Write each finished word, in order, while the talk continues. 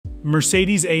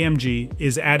Mercedes-AMG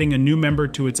is adding a new member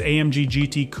to its AMG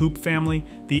GT Coupe family,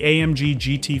 the AMG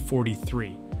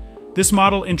GT43. This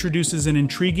model introduces an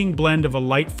intriguing blend of a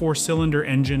light four-cylinder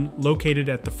engine located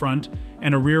at the front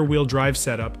and a rear-wheel drive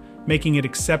setup, making it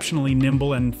exceptionally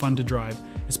nimble and fun to drive,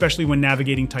 especially when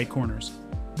navigating tight corners.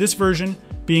 This version,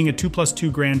 being a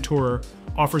 2+2 Gran Tourer,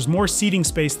 offers more seating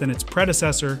space than its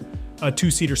predecessor, a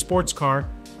two-seater sports car,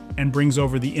 and brings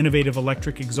over the innovative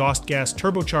electric exhaust gas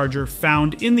turbocharger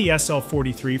found in the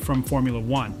SL43 from Formula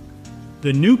One.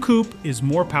 The new coupe is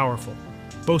more powerful,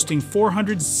 boasting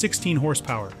 416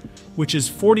 horsepower, which is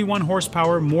 41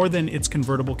 horsepower more than its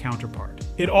convertible counterpart.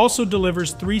 It also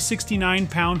delivers 369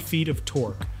 pound-feet of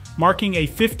torque, marking a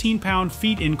 15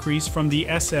 pound-feet increase from the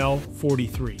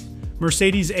SL43.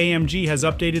 Mercedes-AMG has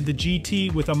updated the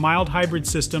GT with a mild hybrid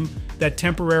system that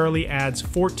temporarily adds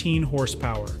 14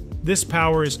 horsepower. This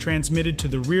power is transmitted to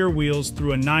the rear wheels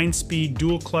through a 9-speed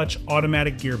dual-clutch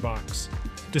automatic gearbox.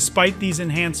 Despite these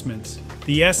enhancements,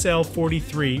 the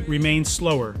SL43 remains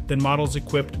slower than models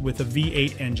equipped with a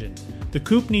V8 engine. The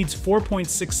coupe needs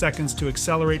 4.6 seconds to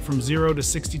accelerate from 0 to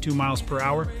 62 miles per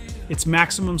hour. Its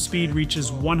maximum speed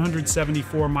reaches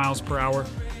 174 miles per hour.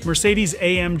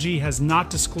 Mercedes-AMG has not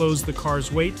disclosed the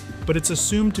car's weight, but it's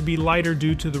assumed to be lighter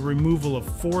due to the removal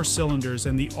of 4 cylinders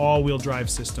and the all-wheel drive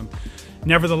system.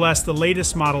 Nevertheless, the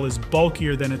latest model is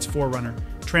bulkier than its forerunner,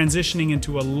 transitioning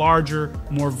into a larger,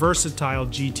 more versatile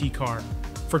GT car.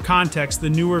 For context, the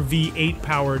newer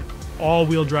V8-powered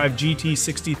all-wheel drive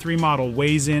GT63 model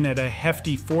weighs in at a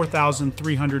hefty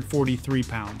 4,343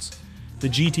 pounds. The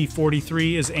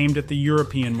GT43 is aimed at the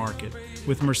European market,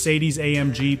 with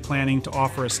Mercedes-AMG planning to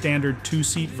offer a standard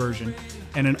 2-seat version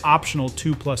and an optional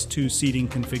 2+2 seating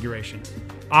configuration.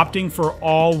 Opting for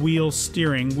all-wheel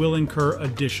steering will incur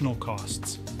additional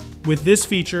costs. With this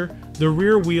feature, the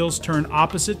rear wheels turn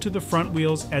opposite to the front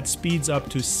wheels at speeds up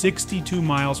to 62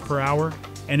 miles per hour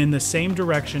and in the same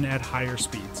direction at higher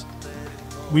speeds.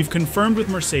 We've confirmed with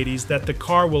Mercedes that the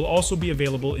car will also be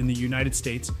available in the United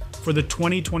States for the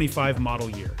 2025 model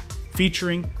year,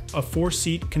 featuring a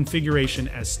 4-seat configuration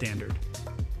as standard.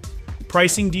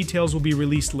 Pricing details will be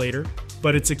released later,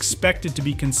 but it's expected to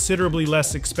be considerably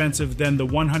less expensive than the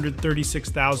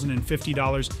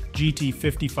 $136,050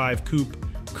 GT55 Coupe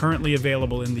currently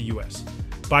available in the US.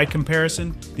 By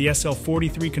comparison, the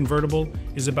SL43 convertible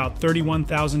is about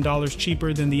 $31,000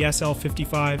 cheaper than the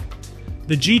SL55.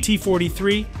 The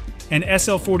GT43 and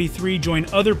SL43 join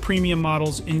other premium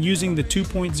models in using the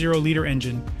 2.0-liter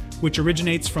engine, which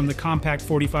originates from the Compact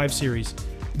 45 series.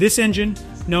 This engine,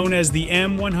 known as the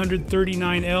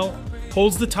M139L,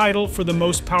 holds the title for the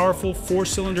most powerful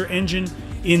 4-cylinder engine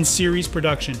in series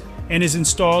production and is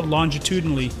installed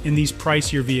longitudinally in these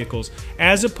pricier vehicles,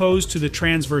 as opposed to the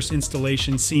transverse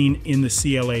installation seen in the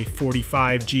CLA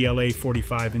 45, GLA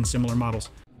 45, and similar models.